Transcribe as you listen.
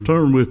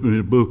Turn with me to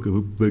the book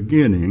of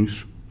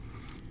Beginnings,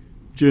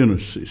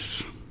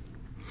 Genesis,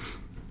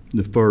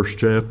 the first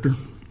chapter.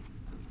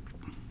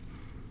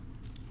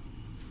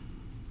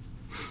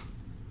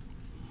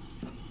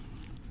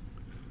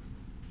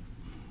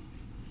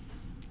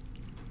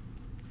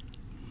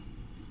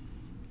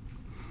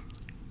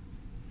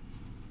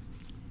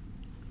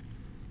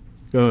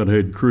 God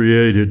had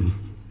created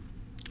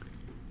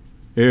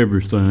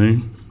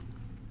everything,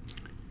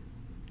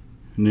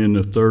 and in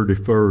the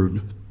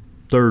 31st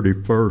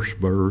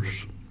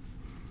verse,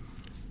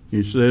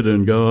 he said,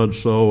 "And God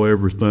saw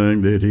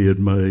everything that he had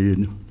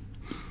made,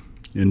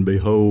 and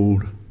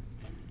behold,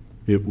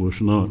 it was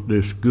not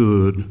just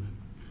good,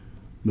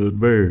 but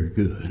very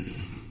good.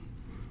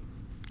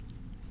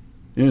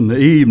 And the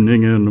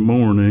evening and the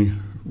morning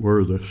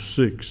were the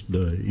sixth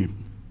day."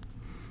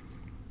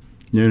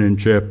 Then in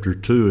chapter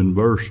 2 and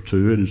verse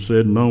 2, it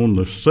said, "And on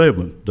the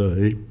seventh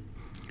day,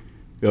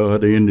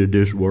 God ended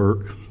his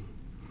work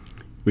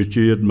which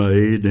he had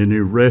made, and he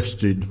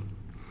rested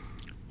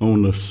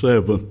on the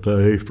seventh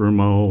day from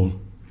all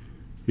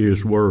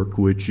his work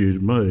which he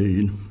had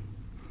made.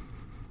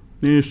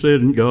 And he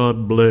said, and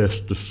God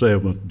blessed the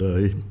seventh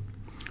day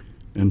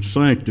and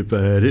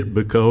sanctified it,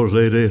 because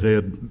that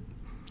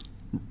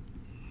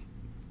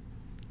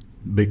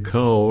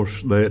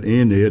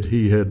in it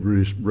he had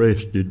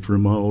rested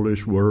from all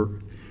his work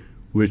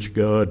which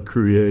God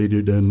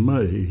created and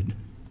made."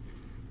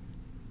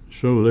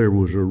 So there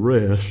was a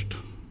rest,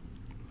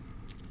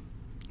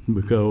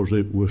 because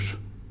it was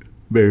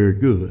very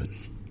good.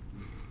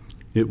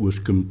 It was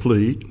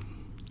complete.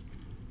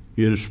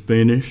 It is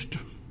finished.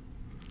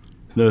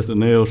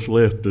 Nothing else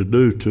left to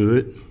do to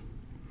it.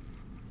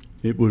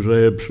 It was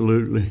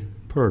absolutely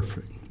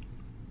perfect.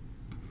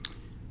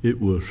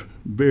 It was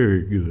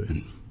very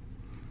good.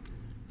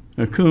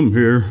 I come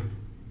here,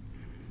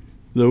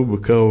 though,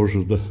 because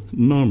of the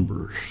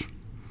numbers.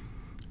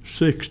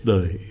 6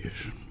 days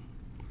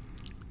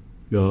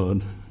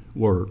God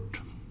worked.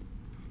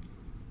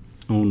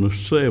 On the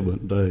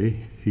seventh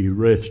day, he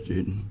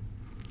rested.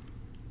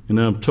 And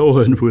I've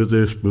toyed with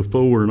this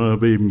before, and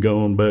I've even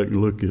gone back and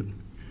looked at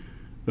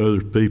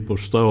other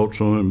people's thoughts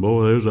on it.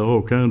 Boy, there's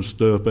all kinds of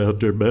stuff out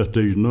there about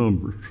these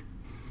numbers.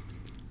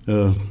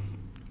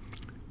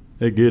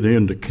 They get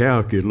into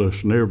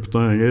calculus and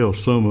everything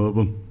else, some of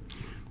them,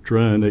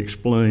 trying to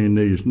explain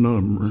these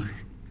numbers.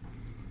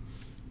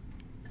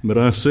 But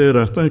I said,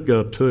 I think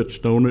I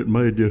touched on it,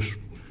 made a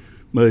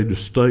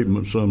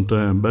statement some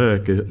time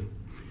back.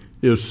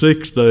 It was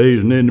 6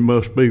 days, and then there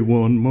must be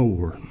one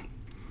more.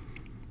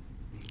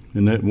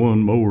 And that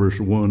one more is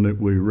the one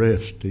that we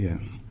rest in.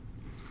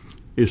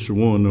 It's the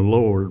one the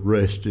Lord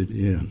rested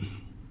in.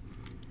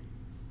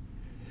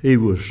 He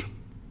was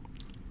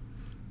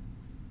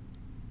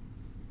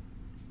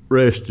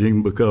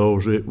resting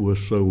because it was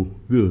so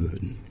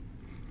good.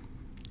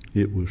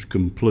 It was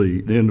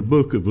complete. In the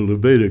book of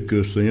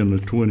Leviticus, in the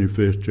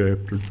 25th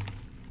chapter,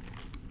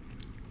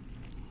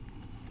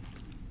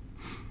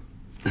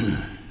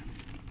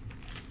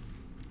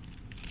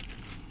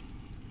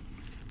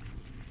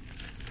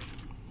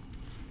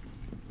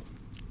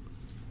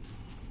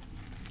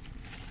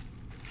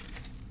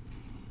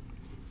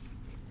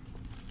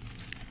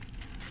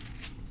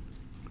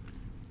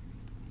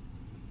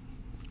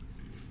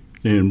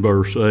 in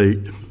verse 8,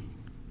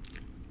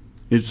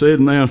 it said,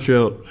 "And thou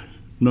shalt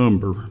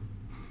number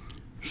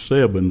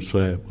 7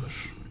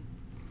 Sabbaths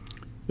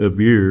of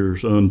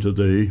years unto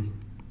thee,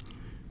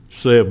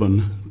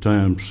 7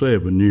 times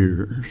 7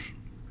 years.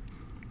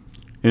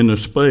 And the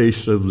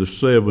space of the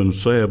 7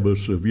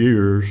 Sabbaths of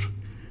years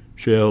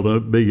shall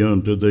be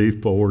unto thee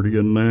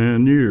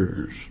 49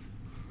 years."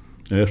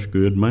 That's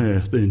good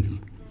math, isn't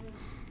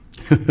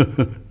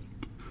it?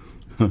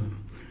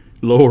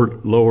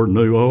 Lord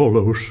knew all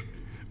those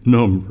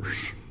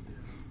numbers.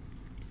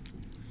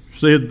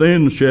 Said,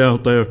 "Then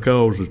shalt thou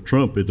cause the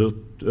trumpet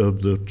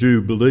of the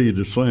Jubilee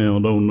to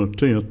sound on the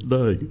 10th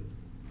day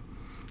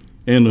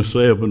in the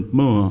 7th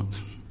month."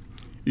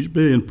 He's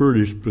being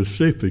pretty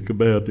specific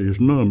about his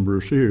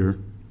numbers here.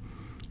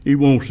 He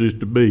wants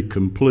it to be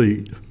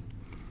complete,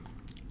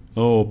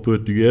 all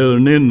put together.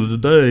 "And in the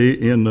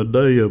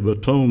day of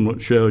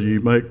atonement shall ye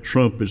make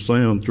trumpets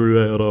sound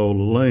throughout all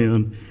the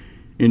land,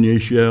 and ye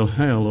shall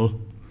hallow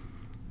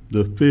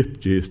the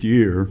 50th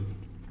year,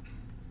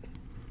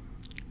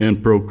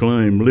 and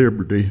proclaim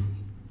liberty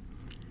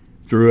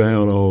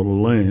throughout all the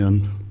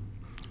land."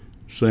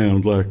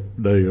 Sounds like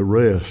day of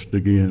rest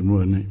again,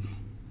 wouldn't it?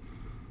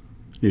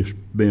 It's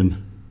been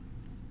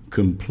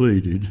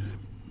completed.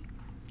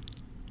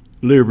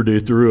 "Liberty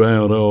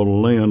throughout all the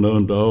land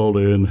unto all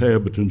the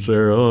inhabitants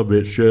thereof.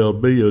 It shall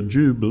be a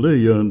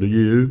jubilee unto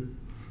you,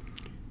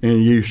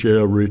 and ye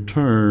shall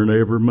return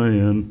every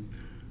man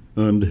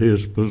unto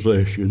his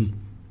possession,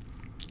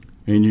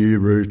 and ye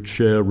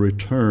shall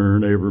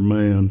return every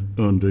man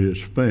unto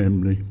his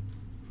family."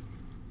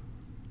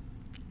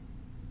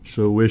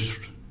 So it's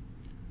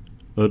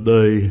a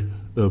day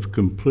of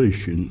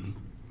completion.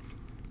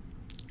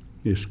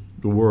 It's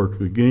the work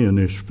again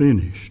is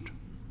finished.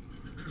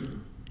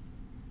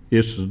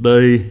 It's the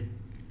day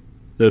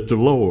that the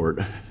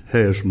Lord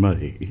has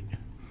made.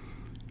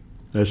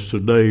 That's the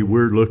day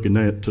we're looking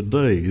at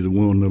today, the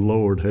one the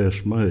Lord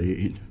has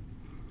made.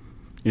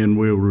 And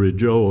we'll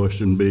rejoice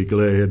and be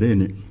glad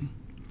in it.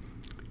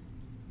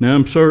 Now,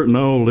 I'm certain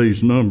all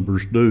these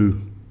numbers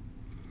do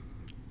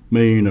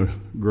mean a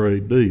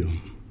great deal.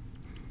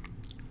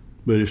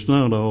 But it's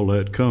not all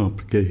that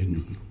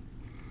complicated.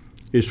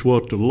 It's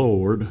what the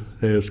Lord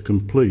has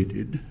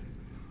completed.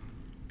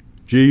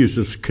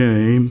 Jesus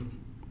came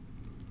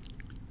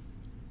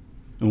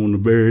on the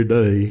very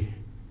day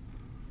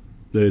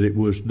that it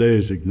was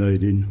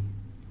designated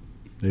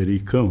that he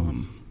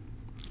come.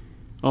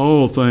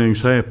 All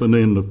things happen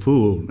in the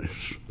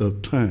fullness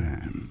of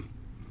time.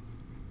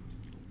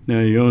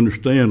 Now you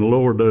understand the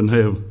Lord doesn't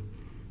have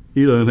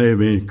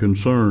any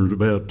concerns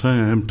about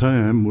time.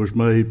 Time was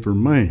made for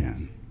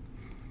man.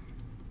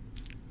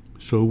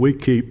 So we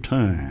keep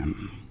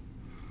time.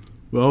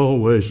 We're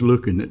always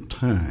looking at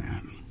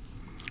time.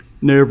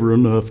 Never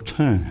enough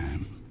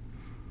time.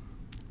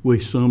 We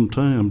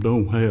sometimes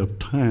don't have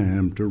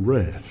time to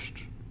rest.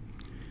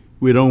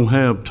 We don't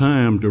have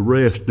time to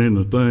rest in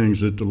the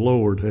things that the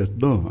Lord has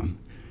done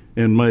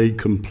and made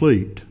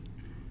complete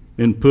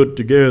and put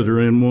together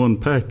in one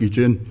package.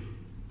 In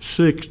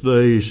 6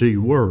 days he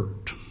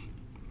worked,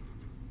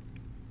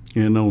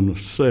 and on the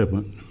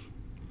seventh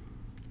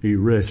he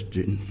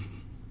rested.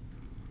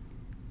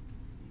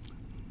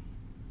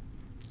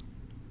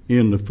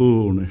 In the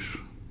fullness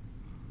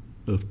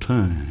of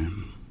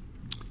time.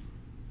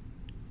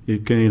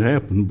 It can't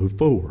happen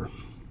before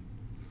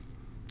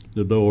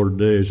the Lord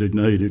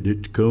designated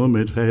it to come.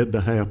 It had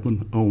to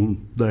happen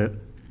on that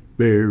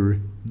very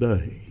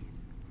day.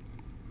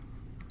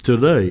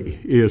 Today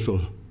is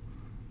a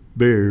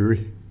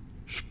very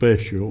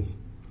special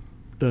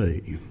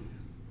day.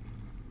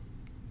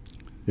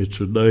 It's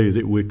a day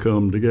that we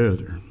come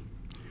together.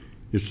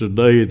 It's a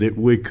day that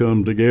we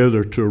come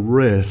together to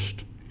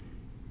rest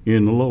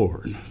in the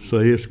Lord.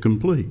 Say it's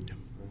complete.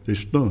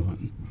 It's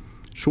done.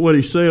 It's what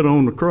he said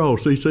on the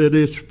cross. He said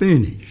it's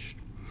finished.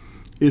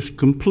 It's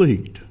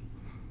complete.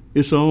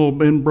 It's all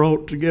been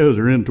brought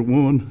together into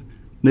one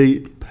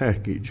neat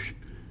package.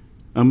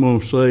 I'm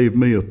going to save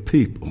me a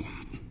people.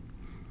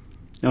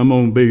 I'm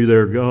going to be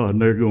their God,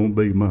 and they're going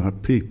to be my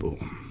people.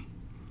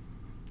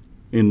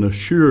 And the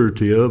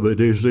surety of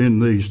it is in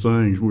these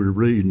things we're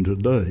reading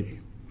today.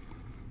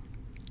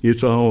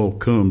 It all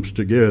comes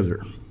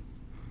together.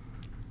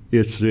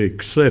 It's the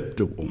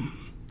acceptable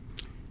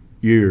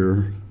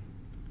year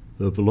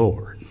of the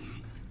Lord.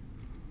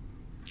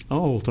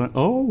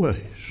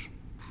 Always.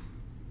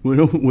 We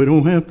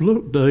don't have to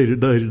look day to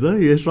day to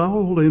day. It's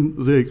all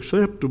in the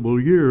acceptable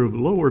year of the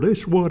Lord.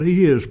 It's what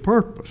he has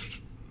purposed.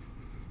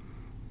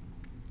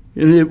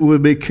 And it will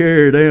be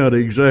carried out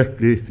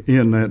exactly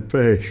in that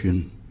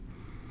fashion.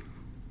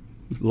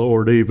 The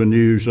Lord even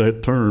used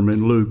that term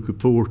in Luke, the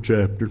 4th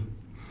chapter.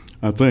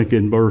 I think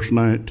in verse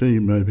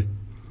 19 maybe.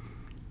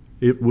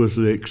 It was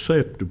the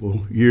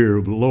acceptable year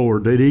of the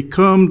Lord that he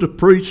come to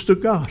preach the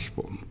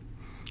gospel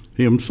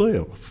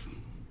himself,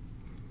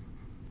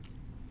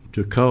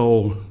 to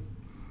call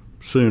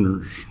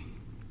sinners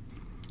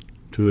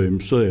to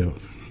himself.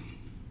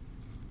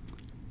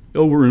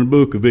 Over in the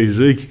book of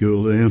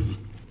Ezekiel then,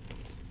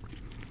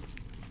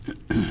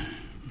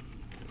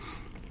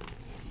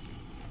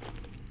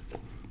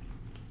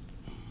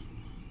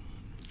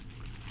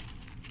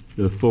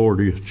 the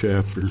 40th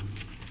chapter.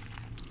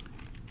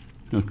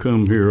 I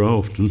come here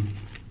often.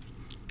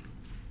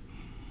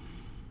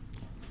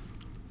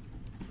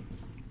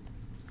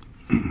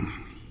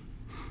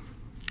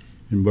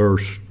 In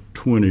verse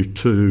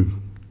 22,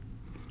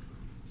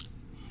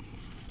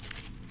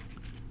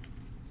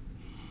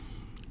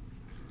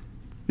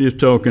 he's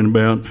talking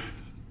about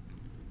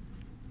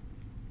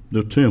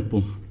the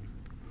temple.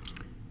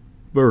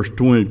 Verse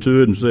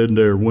 22, and said,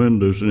 their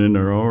windows and in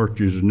their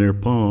arches and their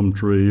palm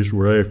trees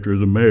were after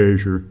the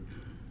measure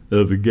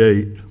of a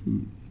gate.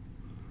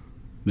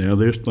 Now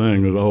this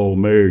thing was all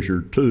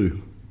measured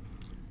too,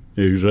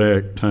 the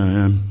exact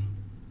time.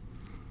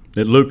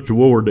 It looked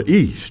toward the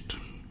east.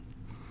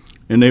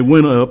 And they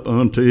went up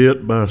unto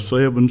it by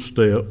 7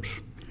 steps,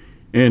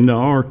 and the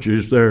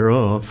arches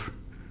thereof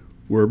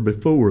were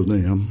before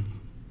them.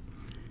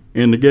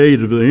 And the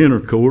gate of the inner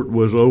court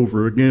was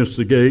over against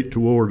the gate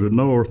toward the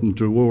north and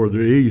toward the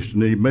east,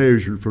 and he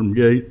measured from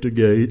gate to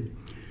gate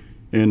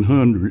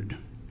 100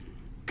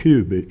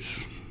 cubits.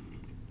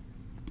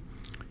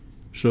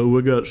 So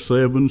we got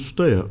 7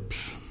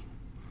 steps.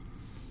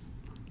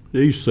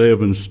 These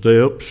 7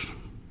 steps,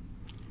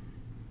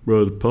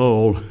 Brother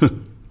Paul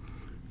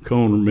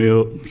cornered me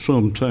up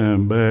some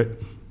time back,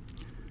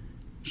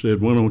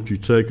 said, why don't you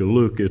take a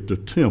look at the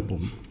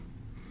temple,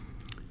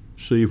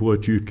 see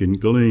what you can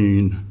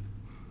glean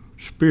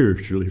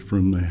spiritually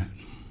from that.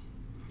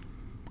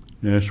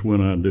 That's when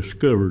I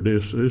discovered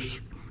this.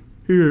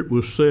 Here it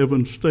was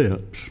 7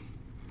 steps.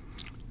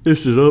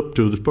 This is up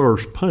to the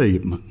first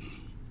pavement.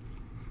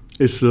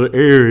 It's the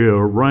area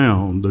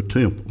around the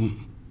temple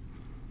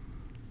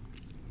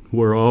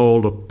where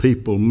all the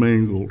people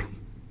mingled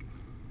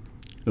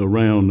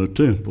around the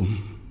temple.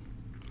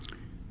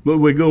 But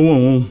we go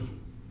on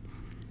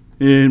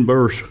in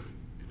verse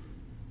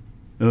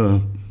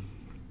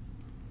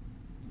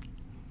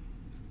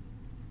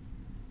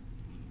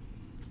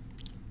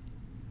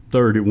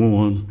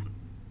 31.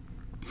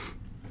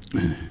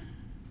 And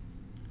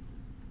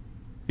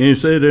he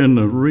said, in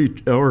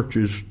the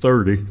arches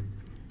 30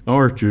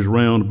 arches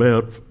round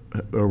about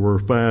were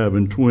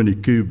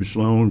 25 cubits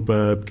long,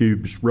 5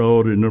 cubits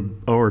broad, and the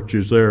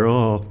arches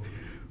thereof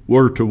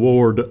were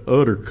toward the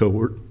utter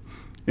court,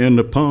 and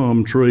the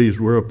palm trees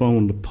were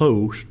upon the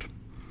post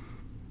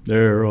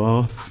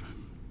thereof,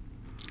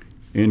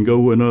 and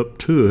going up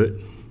to it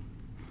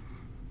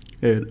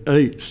at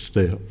 8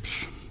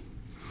 steps,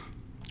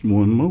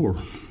 one more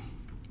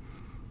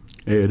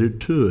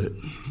added to it.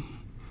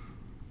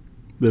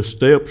 The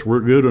steps were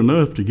good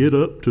enough to get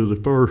up to the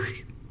first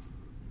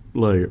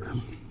layer.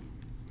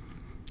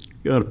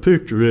 Got a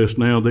picture of this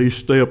now. These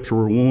steps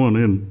were one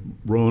and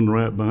run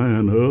right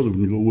behind the other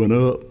one going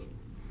up.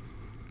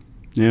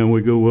 Now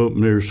we go up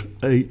and there's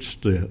 8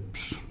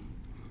 steps.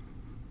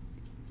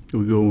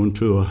 We go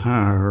into a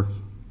higher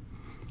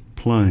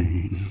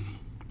plane.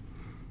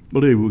 I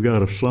believe we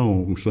got a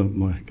song, something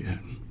like that.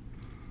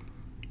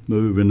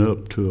 Moving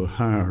up to a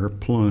higher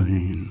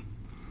plane.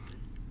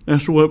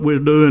 That's what we're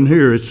doing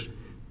here.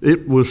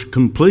 It was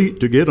complete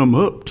to get them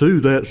up to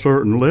that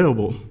certain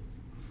level,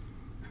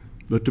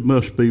 but there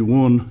must be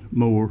one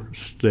more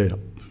step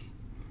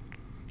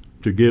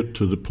to get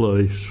to the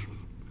place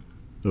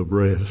of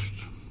rest.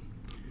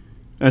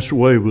 That's the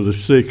way with the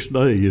 6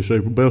 days.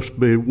 There must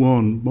be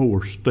one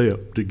more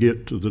step to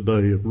get to the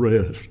day of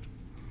rest.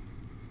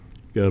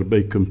 Got to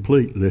be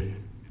completely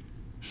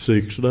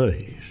 6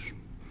 days.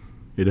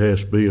 It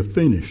has to be a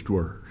finished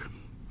work.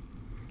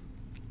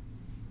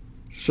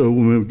 So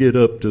when we get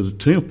up to the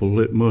temple,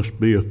 it must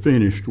be a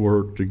finished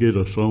work to get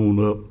us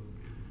on up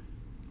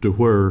to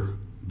where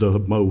the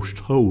most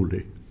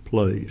holy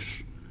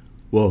place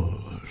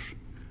was,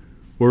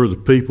 where the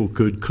people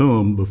could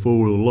come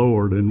before the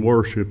Lord and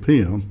worship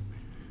Him.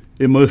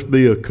 It must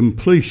be a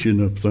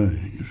completion of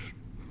things.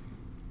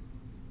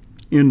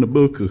 In the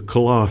book of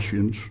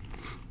Colossians,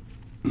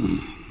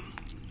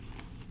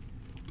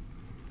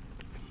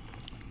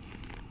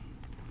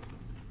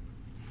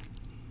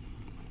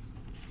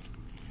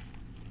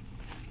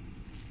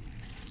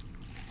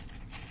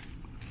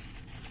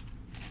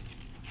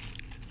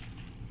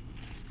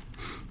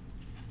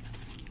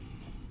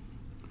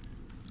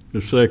 the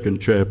 2nd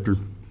chapter,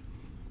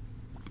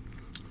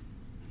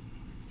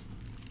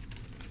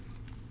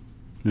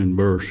 in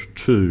verse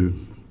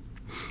 2,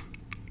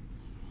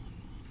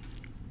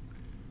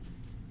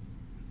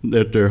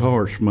 that their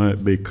hearts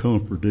might be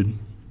comforted,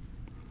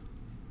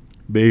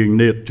 being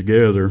knit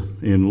together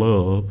in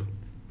love,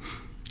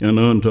 and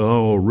unto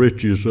all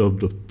riches of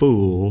the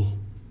full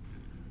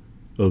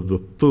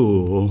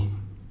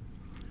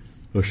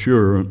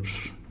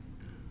assurance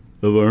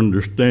of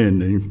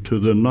understanding, to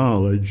the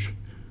knowledge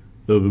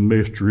of the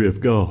mystery of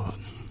God,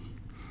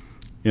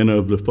 and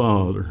of the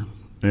Father,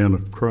 and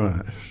of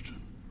Christ,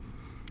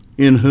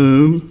 in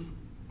whom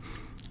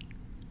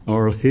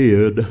are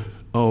hid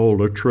all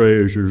the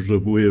treasures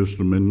of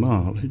wisdom and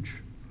knowledge.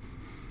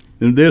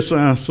 And this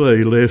I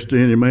say, lest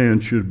any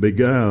man should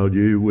beguile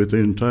you with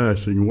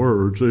enticing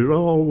words. There's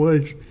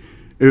always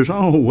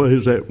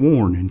that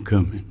warning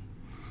coming.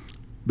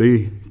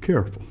 Be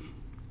careful.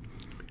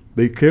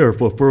 Be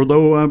careful, for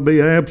though I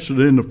be absent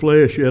in the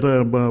flesh, yet I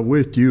am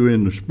with you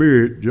in the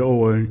spirit,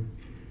 joy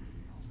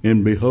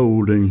in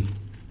beholding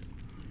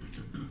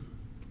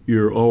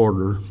your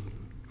order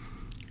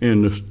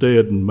and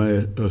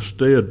the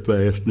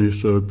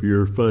steadfastness of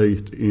your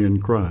faith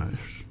in Christ.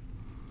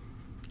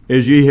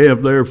 As ye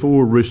have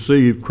therefore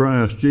received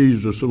Christ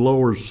Jesus the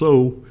Lord,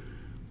 so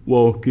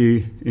walk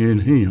ye in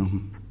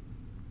Him,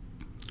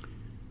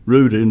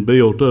 rooted and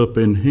built up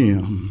in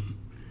Him,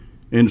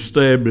 and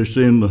established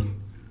in the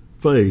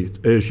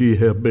faith as ye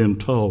have been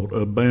taught,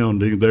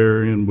 abounding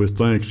therein with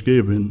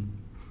thanksgiving.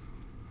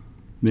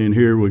 Then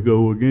here we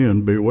go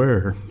again,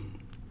 beware,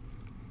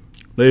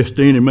 lest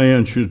any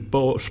man should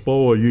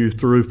spoil you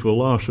through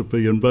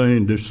philosophy and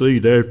vain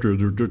deceit, after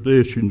the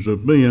traditions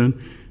of men,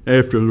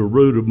 after the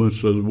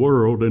rudiments of the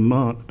world, and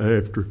not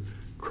after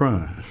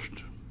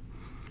Christ.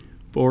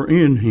 For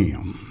in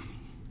Him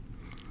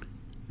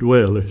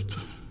dwelleth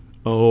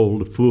all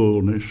the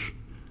fullness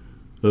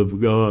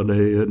of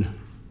Godhead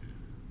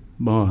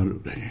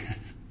bodily.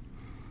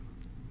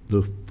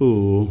 The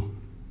fullness,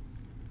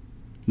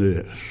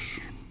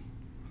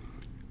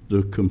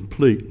 the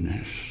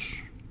completeness.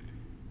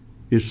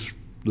 It's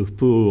the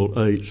full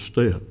 8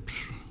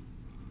 steps,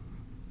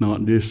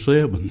 not just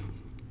 7.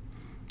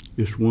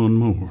 It's one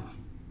more.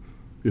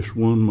 It's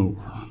one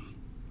more.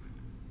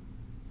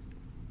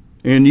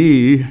 And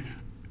ye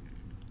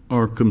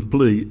are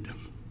complete,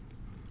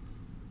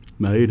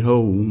 made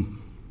whole,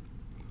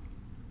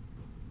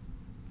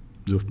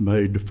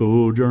 made the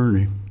full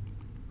journey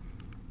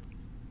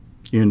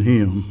in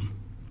Him,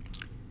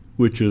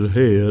 which is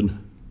head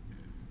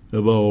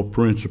of all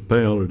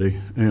principality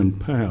and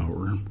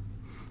power,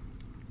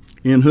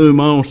 in whom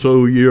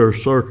also ye are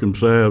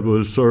circumcised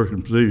with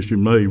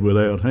circumcision made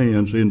without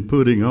hands, in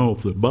putting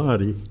off the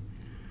body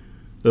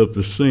of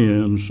the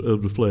sins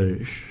of the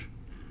flesh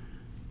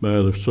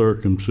by the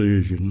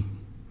circumcision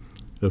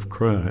of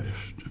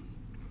Christ,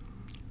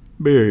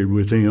 buried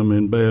with him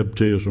in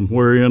baptism,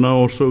 wherein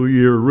also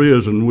ye are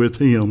risen with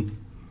him.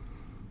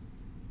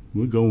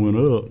 We're going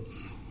up.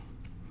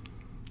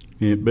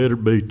 It better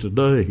be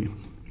today,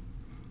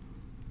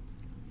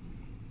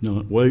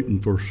 not waiting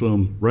for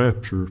some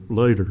rapture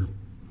later.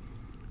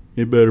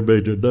 It better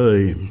be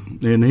today.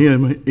 In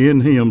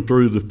him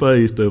through the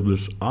faith of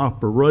this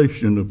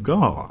operation of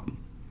God.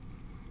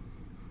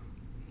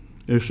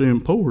 It's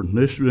important.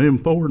 This is the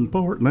important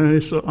part now.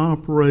 It's the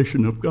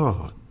operation of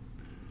God.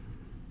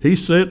 He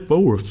set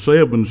forth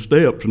 7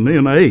 steps and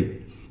then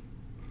 8.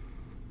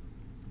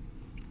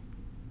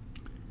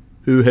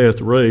 Who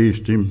hath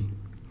raised him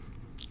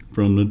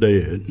from the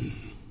dead?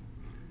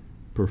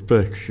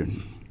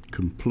 Perfection,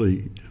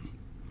 complete.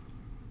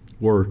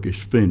 Work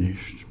is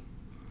finished.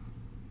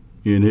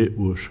 And it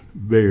was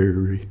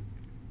very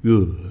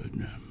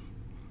good.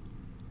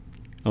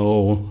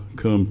 All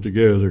come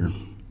together.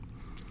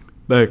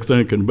 Back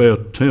thinking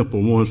about the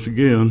temple once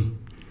again,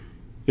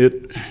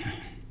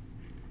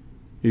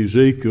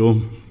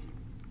 Ezekiel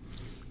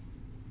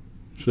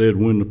said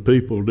when the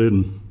people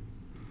didn't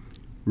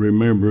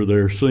remember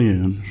their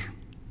sins,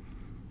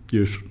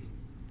 just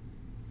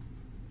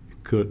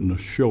cutting a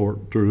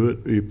short through it.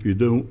 If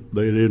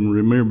they didn't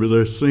remember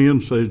their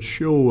sins, they'd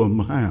show them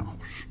the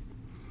house.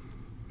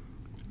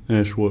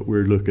 That's what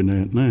we're looking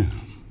at now.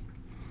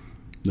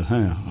 The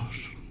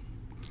house.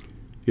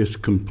 It's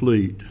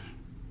complete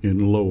in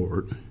the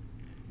Lord.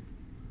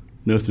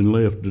 Nothing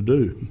left to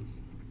do.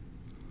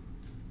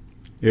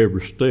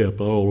 Every step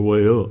all the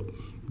way up,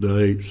 the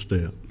 8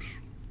 steps.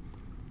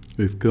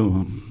 We've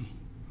come.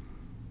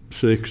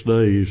 6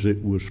 days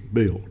it was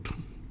built.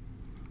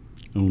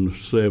 On the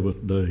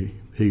 7th day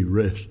he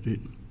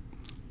rested.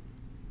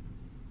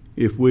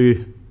 If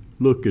we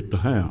look at the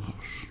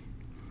house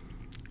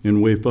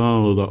and we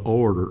follow the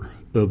order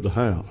of the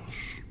house,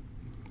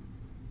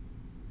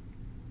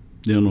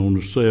 then on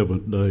the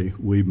 7th day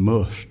we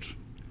must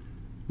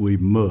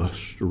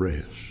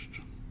rest.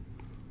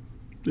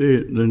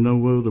 There's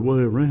no other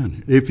way around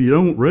it. If you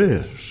don't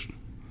rest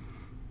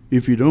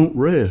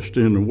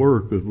in the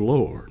work of the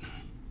Lord,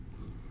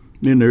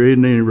 then there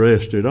isn't any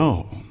rest at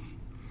all.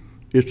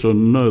 It's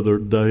another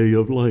day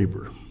of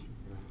labor.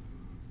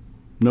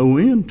 No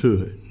end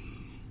to it.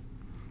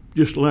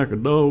 Just like a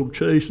dog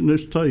chasing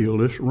its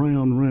tail, it's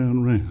round,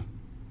 round, round.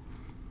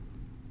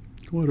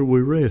 What do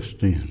we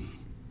rest in?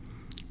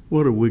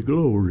 What do we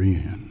glory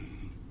in?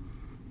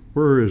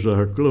 Where is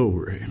our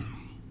glory?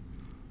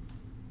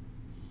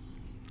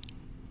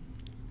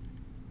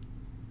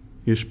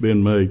 It's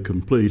been made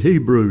complete.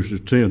 Hebrews, the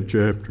 10th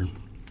chapter.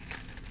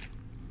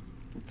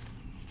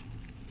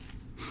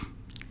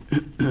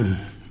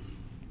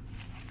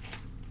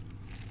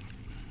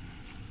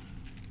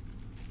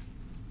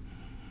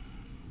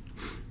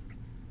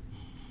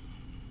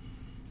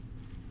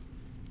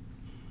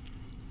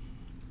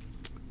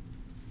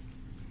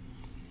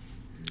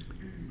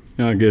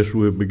 I guess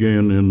we'll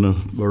begin in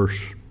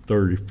verse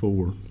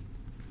 34.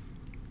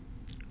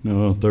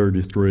 No,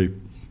 33.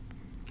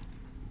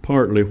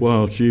 Partly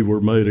whilst ye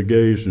were made a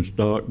gazing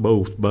stock,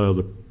 both by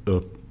the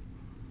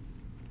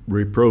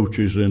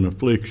reproaches and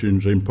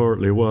afflictions, and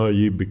partly while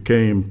ye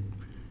became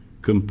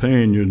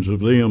companions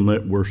of them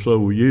that were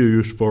so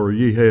used, for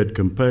ye had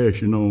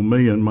compassion on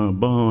me and my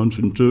bonds,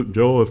 and took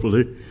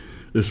joyfully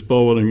the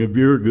spoiling of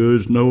your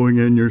goods, knowing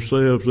in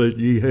yourselves that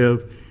ye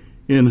have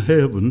in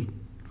heaven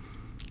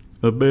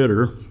a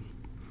better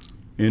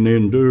and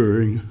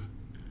enduring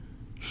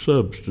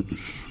substance.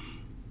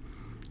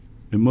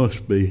 There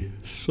must be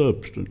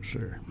substance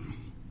there.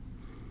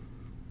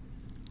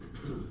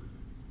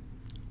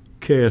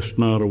 Cast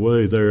not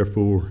away,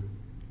 therefore,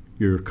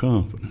 your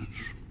confidence.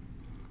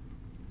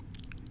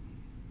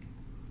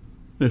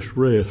 Let's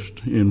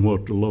rest in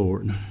what the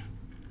Lord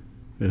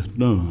hath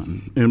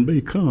done and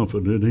be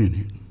confident in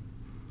it.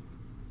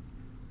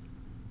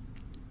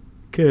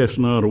 Cast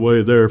not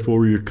away,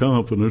 therefore, your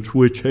confidence,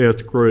 which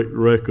hath great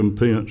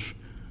recompense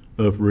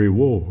of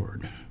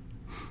reward.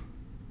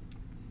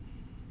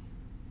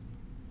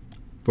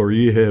 For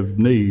ye have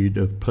need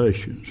of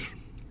patience,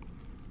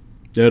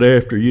 that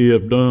after ye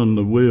have done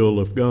the will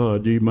of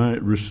God, ye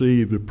might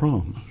receive the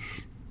promise.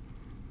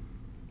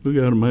 We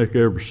got to make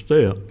every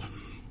step.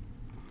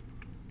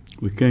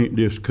 We can't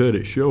just cut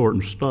it short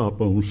and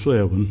stop on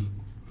 7.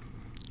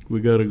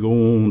 We got to go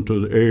on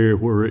to the area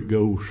where it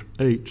goes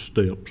 8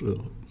 steps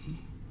up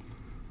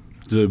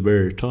to the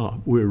very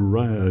top. We're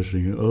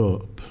rising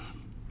up,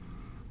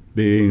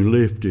 being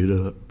lifted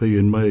up,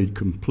 being made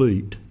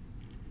complete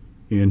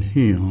in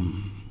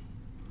Him,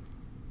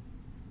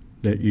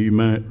 that ye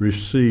might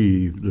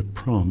receive the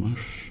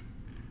promise.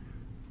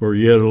 For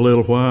yet a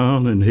little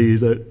while, and he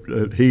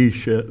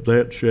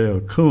that shall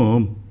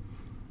come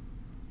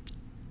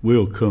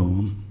will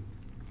come,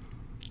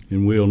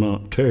 and will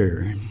not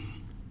tarry.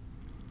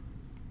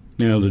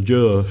 Now the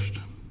just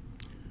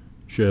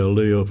shall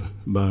live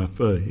by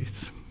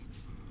faith.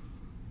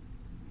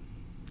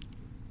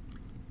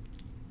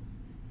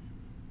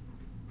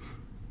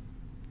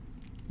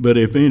 But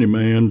if any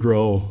man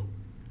draw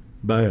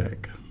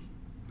back,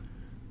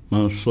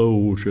 my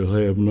soul shall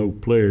have no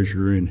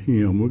pleasure in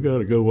him. We got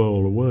to go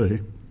all the way.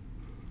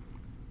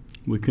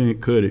 We can't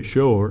cut it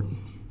short.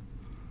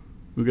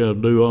 We got to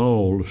do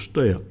all the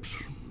steps.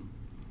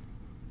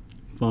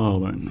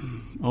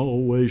 Following,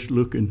 always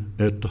looking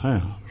at the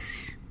house.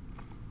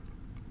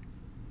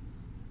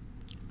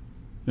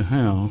 The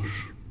house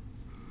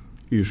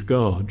is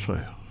God's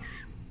house.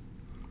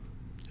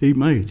 He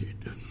made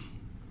it,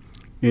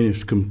 and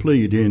it's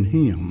complete in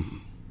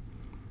Him.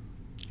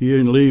 He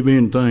didn't leave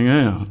anything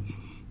out.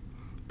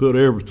 Put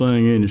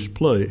everything in its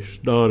place,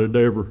 dotted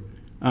every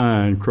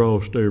I and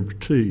crossed every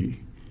T.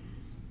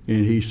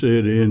 And He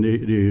said, and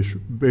it is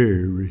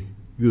very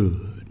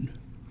good.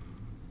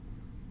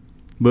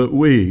 But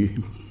we,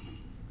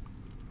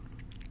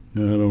 I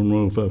don't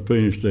know if I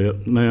finished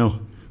that.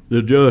 Now,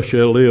 the just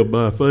shall live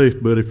by faith,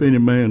 but if any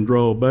man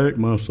draw back,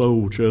 my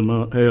soul shall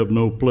not have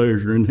no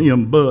pleasure in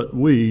him. But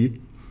we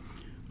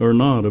are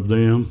not of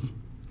them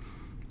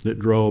that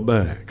draw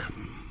back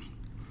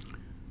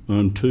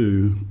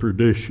unto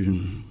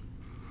perdition,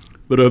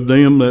 but of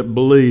them that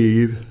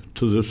believe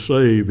to the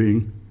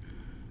saving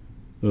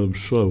of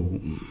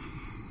soul.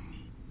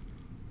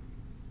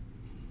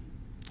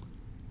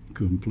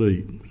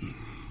 Complete.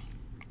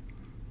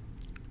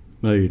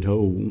 Made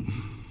whole.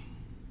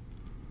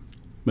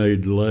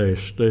 Made the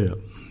last step.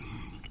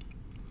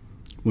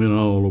 Went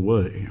all the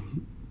way.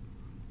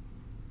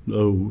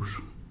 Those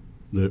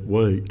that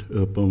wait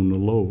upon the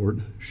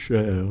Lord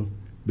shall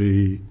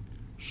be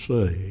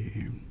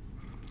saved.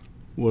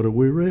 What do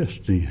we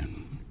rest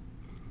in?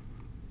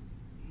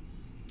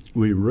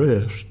 We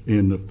rest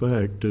in the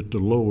fact that the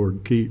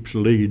Lord keeps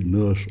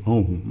leading us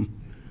on,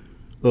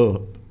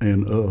 up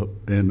and up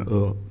and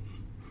up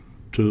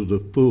to the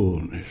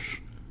fullness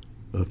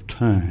of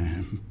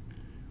time,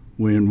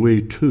 when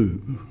we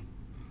too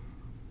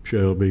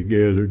shall be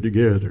gathered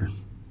together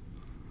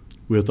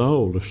with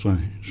all the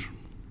saints.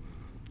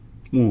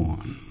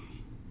 One,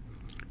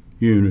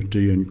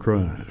 unity in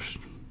Christ,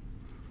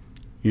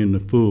 in the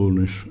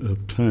fullness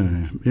of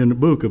time. In the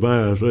book of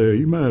Isaiah,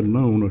 you might have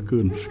known I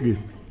couldn't skip.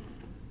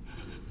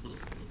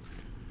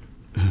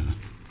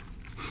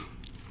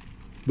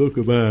 Book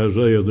of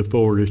Isaiah, the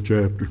 40th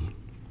chapter.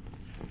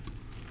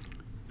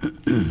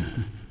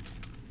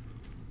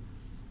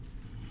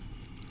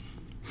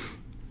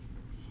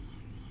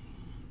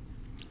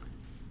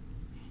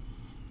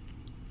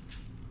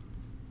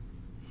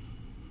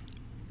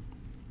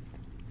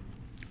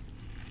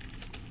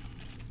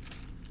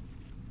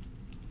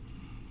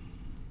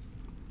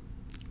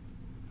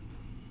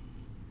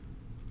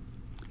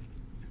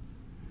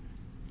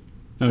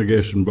 I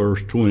guess in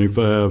verse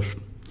 25,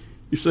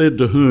 He said,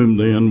 to whom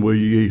then will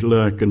ye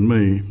liken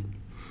me?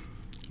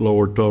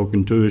 Lord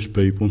talking to His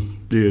people,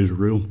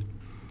 Israel.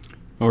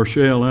 Or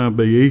shall I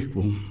be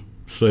equal,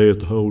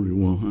 saith the Holy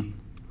One?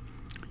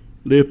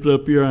 Lift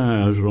up your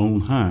eyes on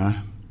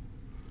high.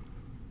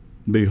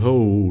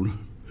 Behold,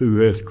 who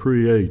hath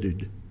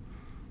created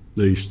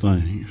these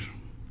things,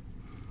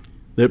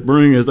 that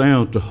bringeth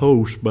out the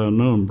host by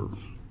number.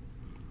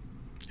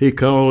 He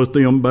calleth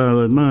them by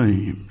their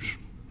names,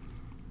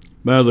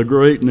 by the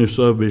greatness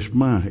of His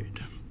might,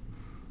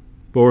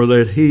 for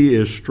that He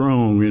is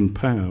strong in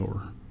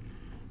power,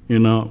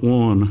 and not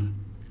one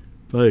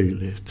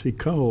faileth. He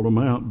called them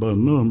out by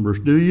numbers.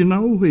 Do you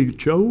know He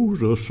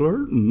chose a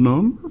certain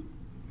number?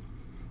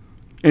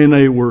 And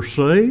they were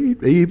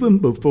saved even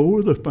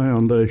before the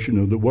foundation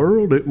of the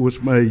world. It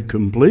was made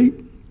complete.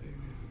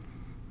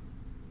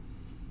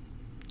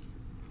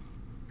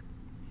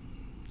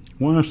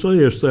 Why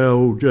sayest thou,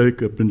 O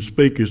Jacob, and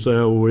speakest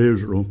thou, O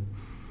Israel,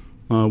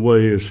 my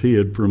way is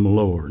hid from the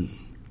Lord,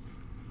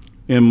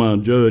 and my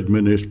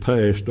judgment is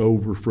passed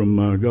over from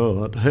my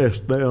God?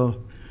 Hast thou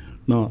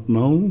not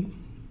known?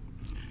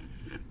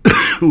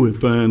 We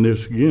find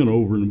this again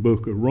over in the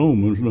book of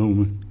Romans, don't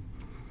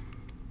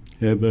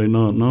we? Have they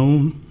not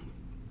known?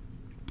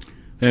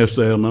 Hast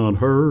thou not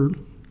heard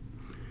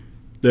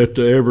that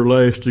the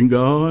everlasting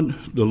God,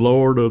 the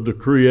Lord of the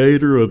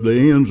Creator of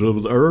the ends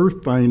of the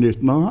earth,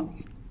 fainteth not,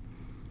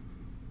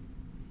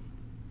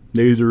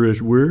 neither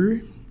is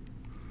weary?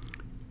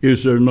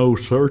 Is there no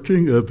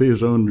searching of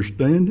His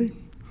understanding?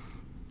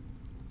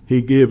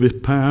 He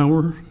giveth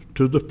power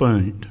to the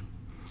faint,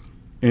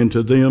 and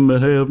to them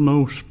that have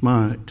no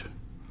might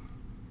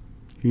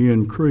He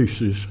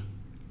increases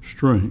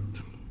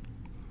strength.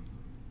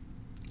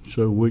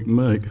 So we can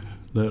make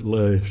that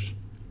last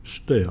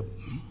step.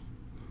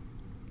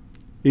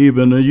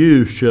 Even the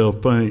youth shall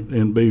faint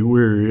and be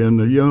weary, and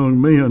the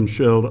young men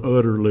shall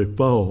utterly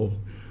fall.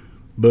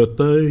 But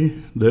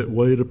they that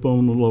wait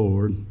upon the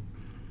Lord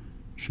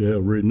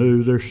shall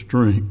renew their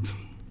strength.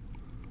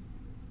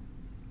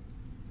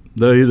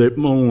 They that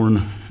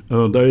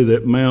they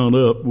that mount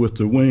up with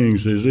the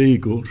wings as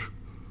eagles,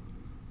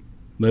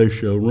 they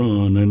shall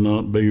run and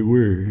not be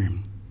weary.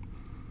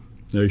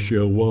 They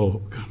shall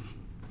walk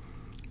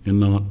and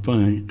not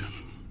faint.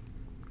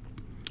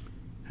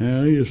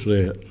 How is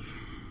that?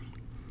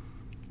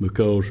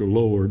 Because the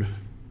Lord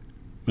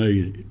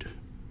made it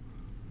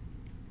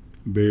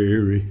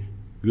very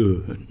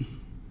good.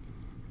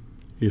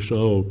 It's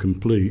all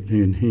complete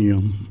in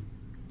Him.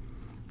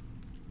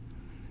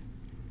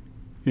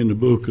 In the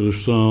book of the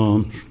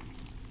Psalms,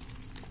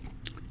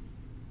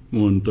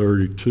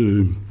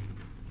 132,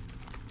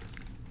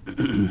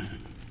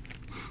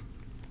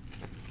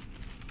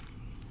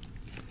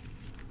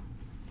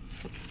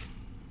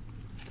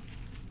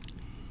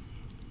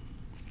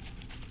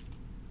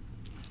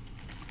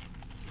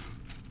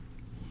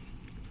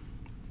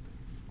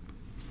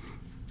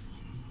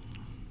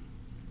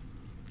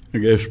 I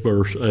guess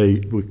verse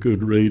 8, we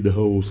could read the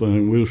whole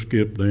thing. We'll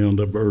skip down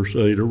to verse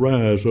 8.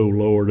 Arise, O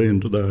Lord,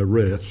 into thy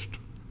rest.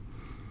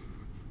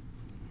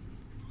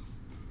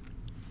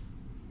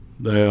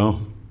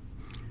 Thou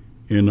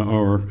in the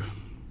ark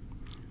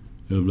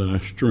of thy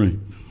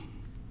strength.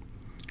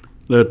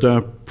 Let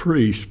thy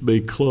priests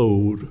be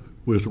clothed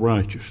with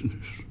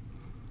righteousness,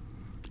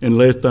 and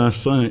let thy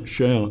saints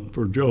shout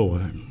for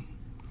joy.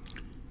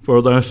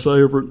 For thy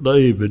servant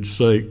David's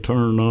sake,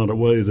 turn not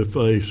away the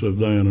face of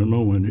thine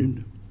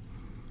anointed.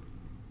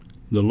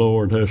 The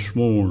Lord hath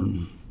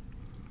sworn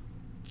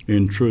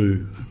in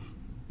truth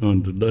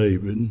unto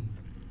David.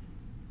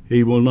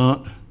 He will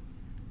not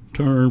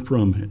turn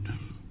from it.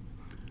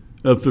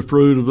 Of the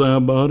fruit of thy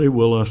body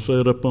will I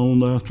set upon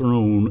thy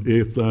throne,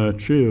 if thy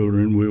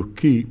children will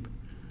keep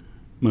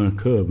my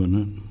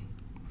covenant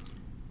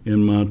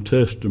and my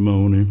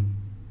testimony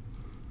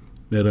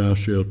that I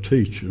shall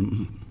teach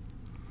them.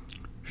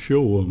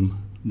 Show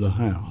them the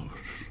house.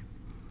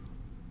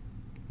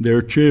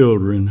 Their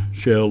children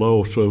shall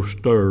also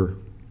stir.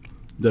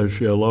 They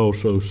shall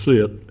also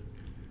sit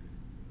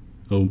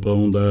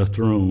upon thy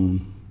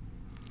throne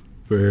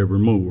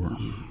forevermore.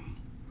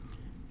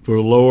 For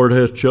the Lord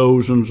hath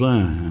chosen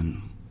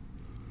Zion.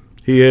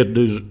 He hath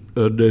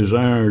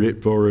desired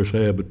it for his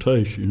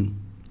habitation.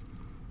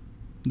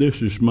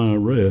 This is my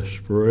rest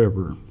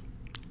forever,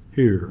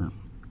 here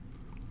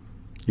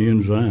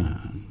in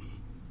Zion.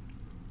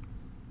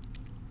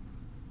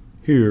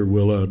 Here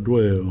will I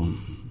dwell,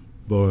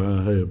 for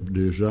I have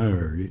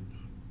desired it.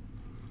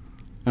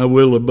 I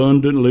will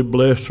abundantly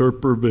bless her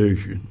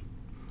provision.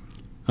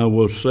 I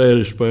will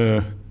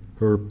satisfy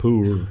her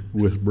poor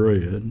with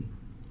bread.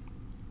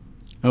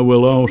 I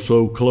will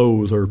also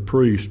clothe her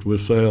priest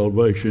with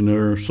salvation, and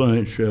her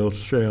saints shall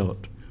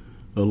shout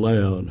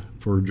aloud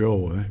for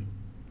joy.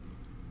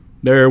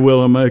 There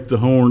will I make the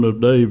horn of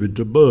David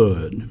to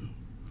bud.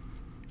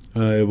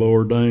 I have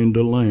ordained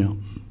a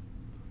lamp.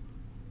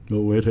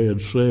 Oh, it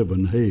had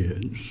 7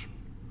 heads,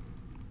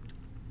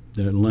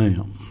 that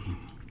lamp.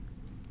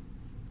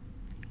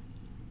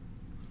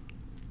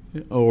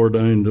 It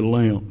ordained a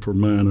lamp for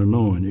mine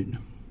anointed.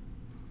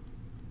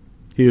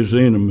 His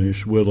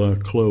enemies will I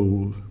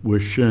clothe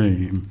with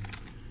shame,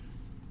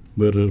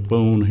 but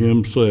upon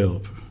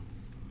himself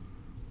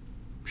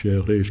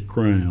shall his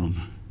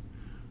crown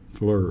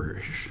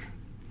flourish.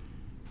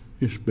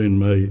 It's been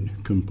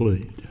made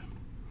complete.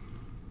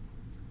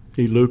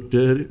 He looked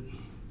at it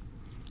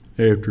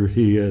after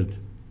he had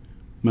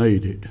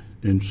made it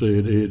and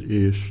said, it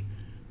is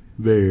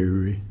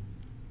very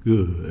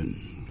good.